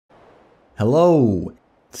Hello!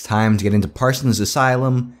 It's time to get into Parsons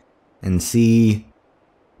Asylum and see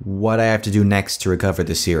what I have to do next to recover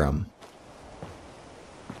the serum.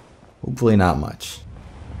 Hopefully not much.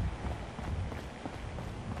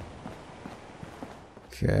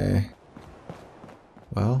 Okay.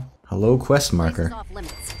 Well, hello quest marker. This is off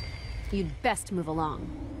limits. You'd best move along.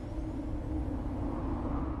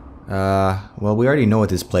 Well, we already know what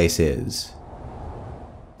this place is.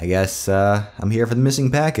 I guess, I'm here for the missing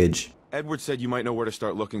package. Edward said you might know where to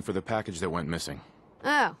start looking for the package that went missing.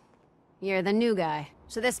 Oh, you're the new guy.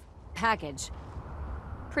 So this package,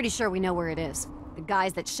 pretty sure we know where it is. The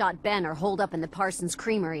guys that shot Ben are holed up in the Parsons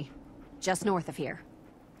Creamery, just north of here.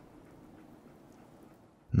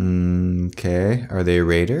 Okay. Are they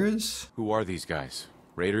raiders? Who are these guys?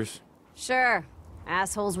 Raiders? Sure,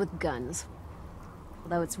 assholes with guns.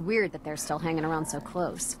 Although it's weird that they're still hanging around so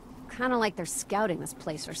close. Kinda like they're scouting this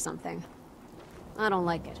place or something. I don't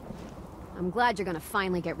like it. I'm glad you're gonna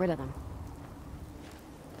finally get rid of them.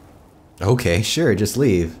 Okay, sure, just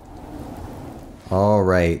leave.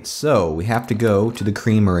 Alright, so we have to go to the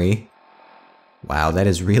Creamery. Wow, that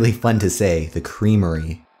is really fun to say. The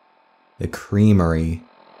Creamery. The Creamery.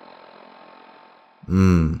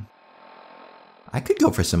 I could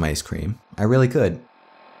go for some ice cream. I really could.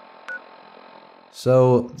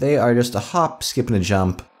 So, they are just a hop, skip, and a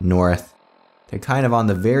jump north. They're kind of on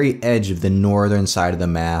the very edge of the northern side of the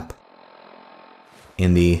map.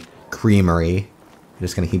 In the Creamery. I'm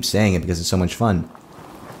just gonna keep saying it because it's so much fun.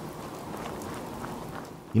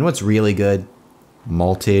 You know what's really good?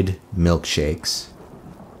 Malted milkshakes.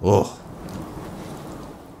 Oh.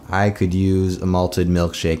 I could use a malted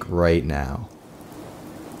milkshake right now.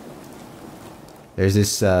 There's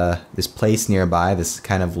this place nearby, this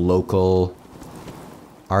kind of local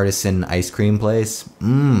artisan ice cream place.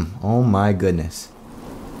 Oh my goodness.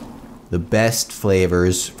 The best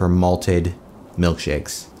flavors for malted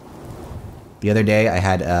milkshakes. The other day I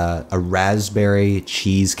had a raspberry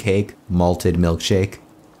cheesecake malted milkshake.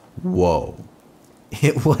 Whoa.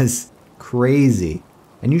 It was crazy.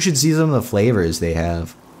 And you should see some of the flavors they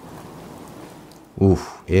have.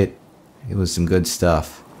 Oof, it was some good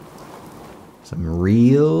stuff. Some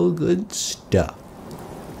real good stuff.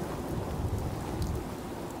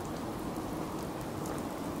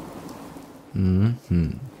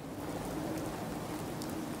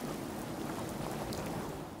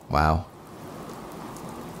 Wow.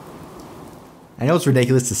 I know it's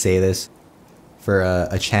ridiculous to say this for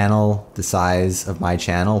a channel the size of my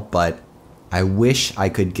channel, but I wish I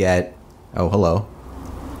could get... Oh, hello.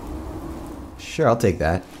 Sure, I'll take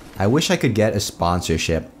that. I wish I could get a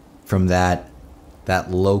sponsorship from that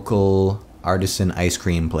local artisan ice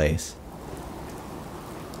cream place.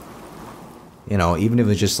 You know, even if it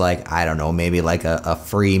was just like, I don't know, maybe like a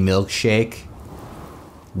free milkshake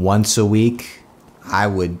once a week, I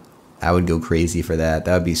would go crazy for that.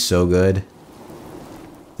 That would be so good.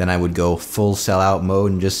 Then I would go full sellout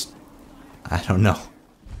mode and just, I don't know,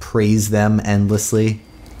 praise them endlessly.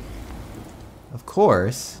 Of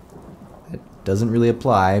course, it doesn't really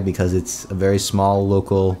apply because it's a very small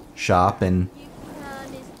local shop and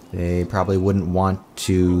they probably wouldn't want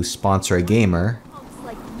to sponsor a gamer.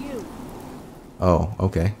 Oh,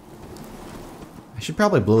 okay. I should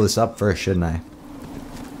probably blow this up first, shouldn't I?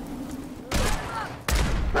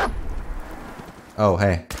 Oh,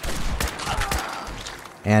 hey.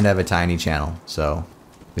 And I have a tiny channel, so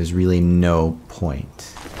there's really no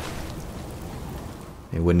point.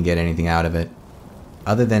 They wouldn't get anything out of it.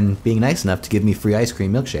 Other than being nice enough to give me free ice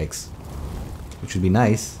cream milkshakes. Which would be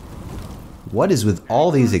nice. What is with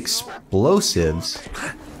all these explosives?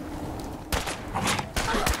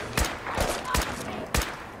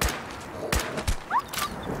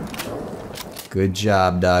 Good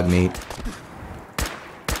job, dog meat.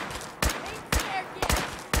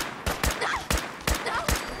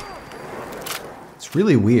 It's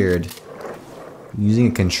really weird using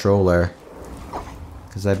a controller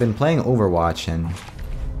because I've been playing Overwatch and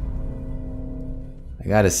I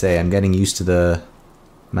gotta say I'm getting used to the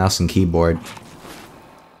mouse and keyboard.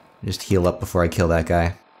 Just heal up before I kill that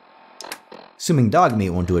guy. Assuming dog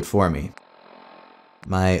meat won't do it for me.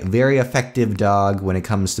 My very effective dog when it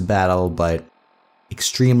comes to battle, but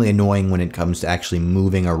extremely annoying when it comes to actually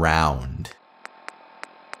moving around.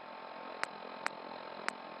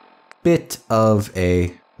 Bit of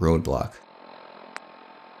a roadblock.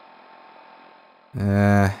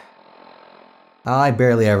 I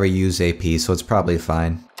barely ever use AP, so it's probably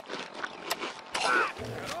fine.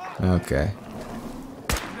 Okay.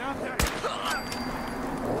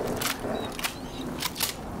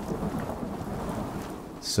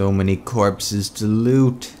 So many corpses to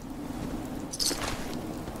loot.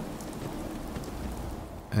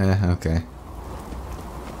 Okay.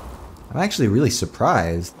 I'm actually really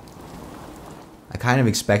surprised. I kind of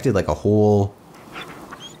expected like a whole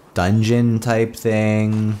dungeon type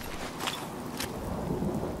thing.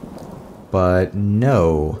 But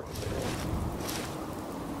no.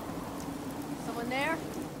 Someone there?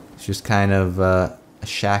 It's just kind of a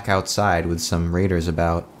shack outside with some raiders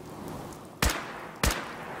about.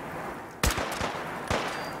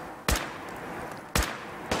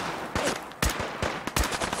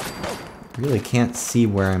 Really can't see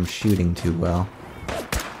where I'm shooting too well.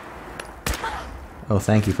 Oh,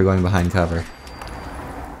 thank you for going behind cover.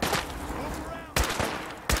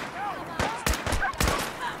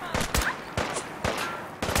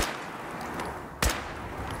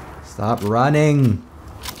 Stop running!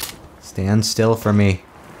 Stand still for me.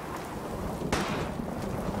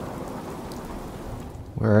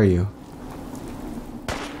 Where are you?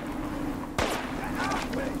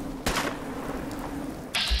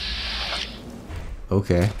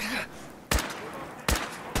 Okay.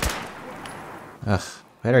 Ugh,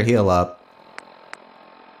 better heal up.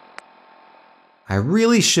 I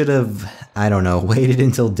really should have, I don't know, waited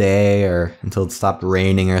until day or until it stopped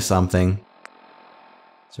raining or something.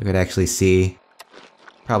 So I could actually see.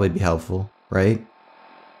 Probably be helpful, right?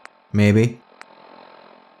 Maybe.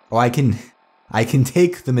 Oh, I can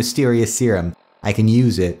take the mysterious serum. I can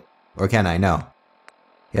use it. Or can I? No.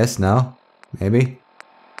 Yes, no? Maybe?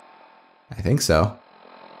 I think so.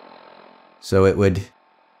 So it would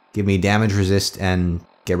give me damage resist and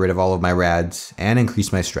get rid of all of my rads and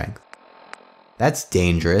increase my strength. That's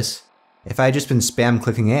dangerous. If I had just been spam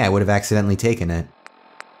clicking A, I would have accidentally taken it.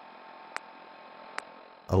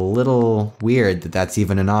 A little weird that that's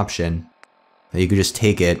even an option. That you could just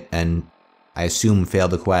take it and, I assume, fail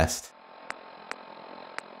the quest.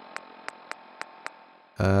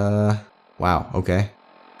 Wow, okay.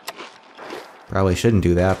 Probably shouldn't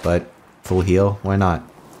do that, but full heal, why not?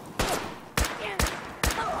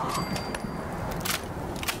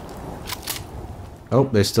 Oh,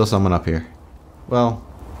 there's still someone up here. Well,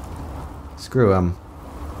 screw him.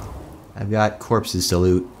 I've got corpses to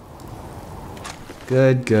loot.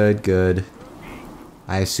 Good, good, good.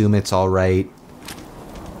 I assume it's alright.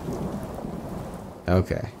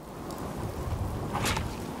 Okay.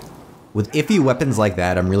 With iffy weapons like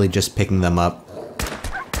that, I'm really just picking them up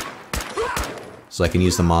so I can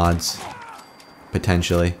use the mods.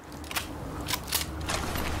 Potentially.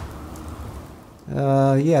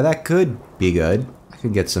 Yeah, that could be good. I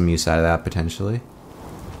could get some use out of that, potentially.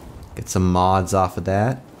 Get some mods off of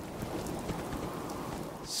that.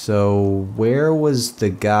 So, where was the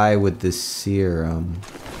guy with the serum?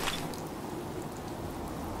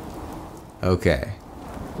 Okay.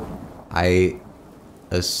 I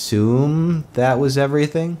assume that was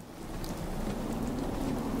everything?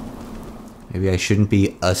 Maybe I shouldn't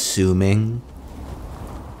be assuming,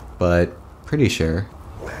 but pretty sure.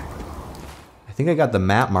 I think I got the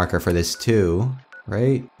map marker for this too,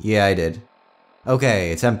 right? Yeah, I did.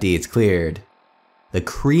 Okay, it's empty, it's cleared. The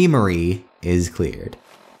Creamery is cleared.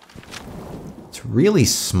 It's really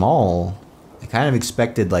small. I kind of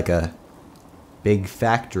expected like a big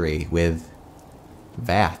factory with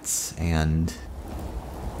vats and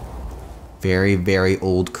very, very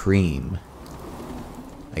old cream.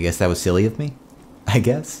 I guess that was silly of me? I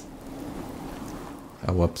guess?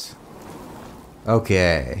 Oh, whoops.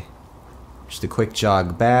 Okay. Just a quick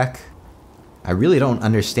jog back. I really don't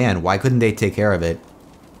understand. Why couldn't they take care of it?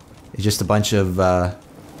 It's just a bunch of,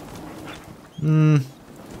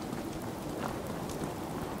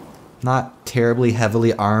 not terribly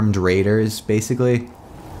heavily armed raiders, basically.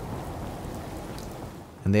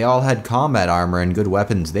 And they all had combat armor and good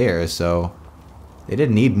weapons there, so they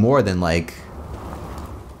didn't need more than like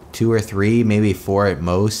 2 or 3, maybe 4 at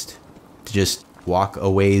most, to just walk a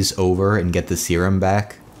ways over and get the serum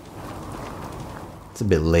back. It's a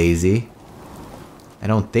bit lazy. I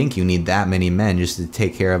don't think you need that many men just to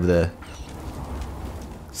take care of the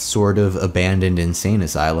sort of abandoned insane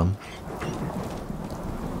asylum.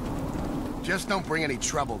 Just don't bring any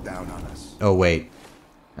trouble down on us. Oh wait,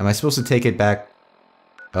 am I supposed to take it back?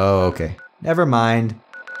 Oh, okay. Never mind.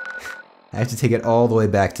 I have to take it all the way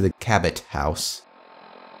back to the Cabot house.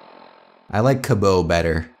 I like Cabot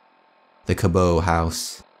better. The Cabot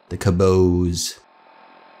house. The Cabots.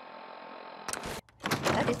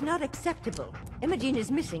 That is not acceptable. Imogen is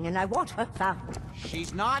missing and I want her found.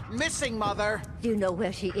 She's not missing, Mother. Do you know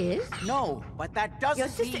where she is? No, but that doesn't Your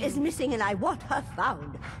sister mean... is missing and I want her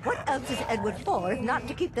found. What else is Edward for if not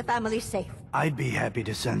to keep the family safe? I'd be happy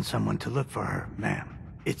to send someone to look for her, ma'am.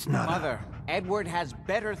 It's not Mother, Edward has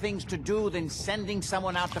better things to do than sending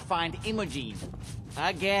someone out to find Imogen.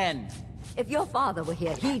 Again. If your father were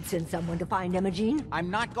here, he'd send someone to find Imogene. I'm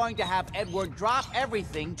not going to have Edward drop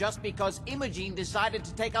everything just because Imogene decided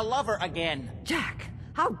to take a lover again. Jack,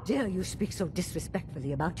 how dare you speak so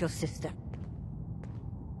disrespectfully about your sister?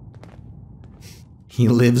 He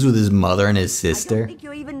lives with his mother and his I don't sister? think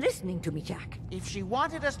you're even listening to me, Jack. If she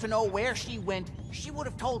wanted us to know where she went, she would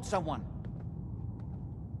have told someone.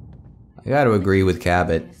 I gotta agree with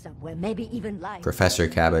Cabot. Somewhere, maybe even lying. Professor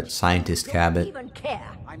Cabot, Scientist Don't Cabot. even care.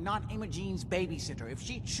 I'm not Imogene's babysitter. If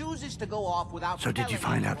she chooses to go off without So did you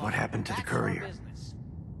telling find out anyone, what happened to the that's her courier? business.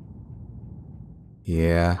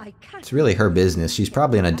 Yeah. I can't It's really her business. She's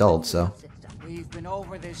probably an adult, so. We've been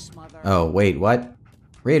over this, Mother. Oh, wait, what?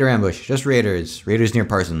 Raider ambush. Just raiders. Raiders near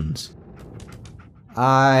Parsons.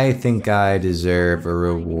 I think I deserve a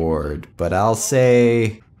reward, but I'll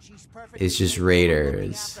say She's perfectly it's just capable of looking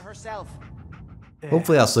raiders. after herself.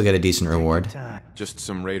 Hopefully I'll still get a decent reward. Time. Just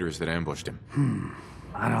some raiders that ambushed him.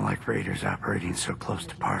 I don't like raiders operating so close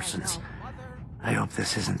to Parsons. I hope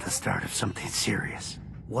this isn't the start of something serious.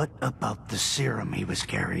 What about the serum he was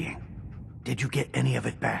carrying? Did you get any of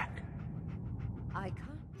it back? I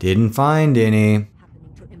can't. Didn't find any.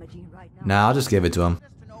 Happening to Imogene right now. Nah, I'll just give it to him.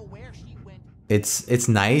 Just to know where she went. It's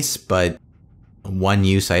nice, but one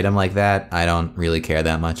use item like that, I don't really care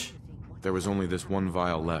that much. There was only this one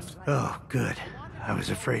vial left. Oh, good. I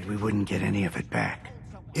was afraid we wouldn't get any of it back.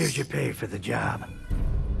 Here's your pay for the job.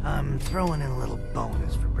 I'm throwing in a little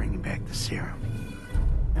bonus for bringing back the serum.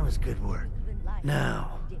 That was good work.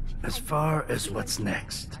 Now, as far as what's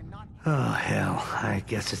next. Oh, hell, I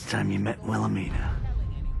guess it's time you met Wilhelmina.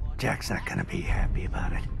 Jack's not gonna be happy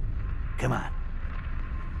about it. Come on.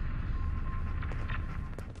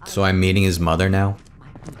 So I'm meeting his mother now?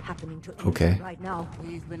 Might be happening to Okay. Imogene right now.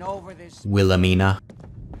 We've been over this. Wilhelmina.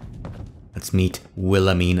 Let's meet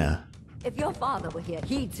Wilhelmina. If your father were here,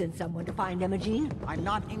 he'd send someone to find Imogene. I'm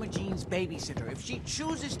not Imogene's babysitter. If she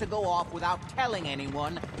chooses to go off without telling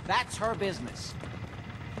anyone, that's her business.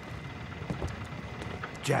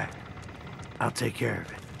 Jack, I'll take care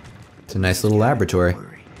of it. It's a nice little laboratory. Don't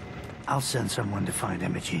worry. I'll send someone to find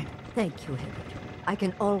Imogene. Thank you, Edward. I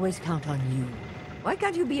can always count on you. Why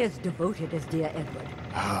can't you be as devoted as dear Edward?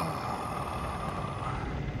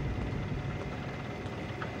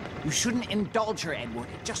 You shouldn't indulge her, Edward.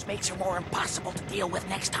 It just makes her more impossible to deal with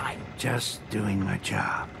next time. Just doing my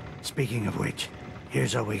job. Speaking of which,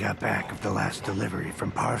 here's all we got back of the last delivery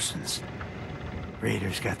from Parsons.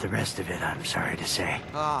 Raiders got the rest of it, I'm sorry to say.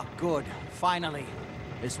 Ah, good. Finally.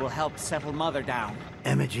 This will help settle Mother down.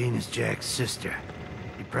 Imogene is Jack's sister.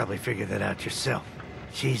 You probably figured that out yourself.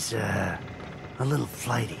 She's, a little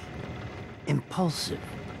flighty. Impulsive.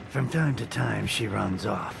 From time to time, she runs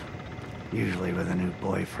off. Usually with a new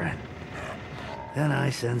boyfriend. Then I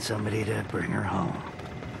send somebody to bring her home.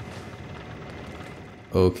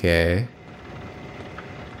 Okay.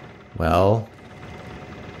 Well,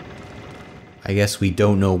 I guess we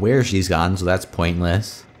don't know where she's gone, so that's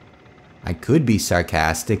pointless. I could be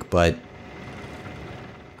sarcastic, but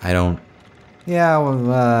I don't. Yeah,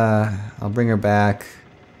 well, I'll bring her back.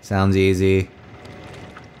 Sounds easy.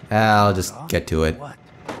 I'll just get to it. What?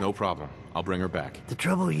 No problem. I'll bring her back. The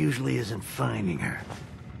trouble usually isn't finding her.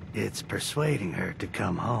 It's persuading her to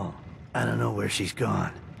come home. I don't know where she's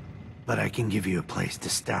gone, but I can give you a place to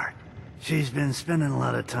start. She's been spending a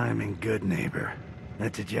lot of time in Good Neighbor.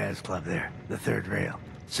 That's a jazz club there, the third rail.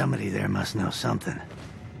 Somebody there must know something.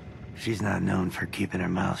 She's not known for keeping her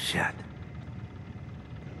mouth shut.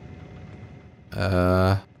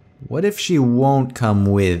 What if she won't come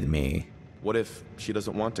with me? What if she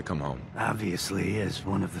doesn't want to come home? Obviously, as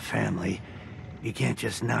one of the family, you can't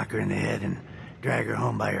just knock her in the head and drag her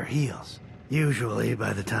home by her heels. Usually,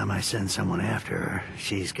 by the time I send someone after her,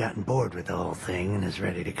 she's gotten bored with the whole thing and is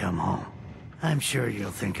ready to come home. I'm sure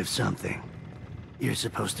you'll think of something. You're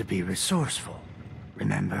supposed to be resourceful,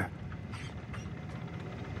 remember?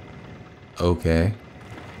 Okay.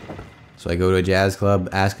 So I go to a jazz club,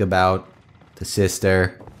 ask about the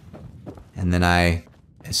sister, and then I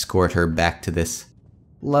escort her back to this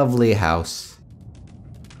lovely house.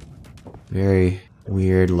 Very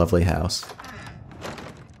weird, lovely house.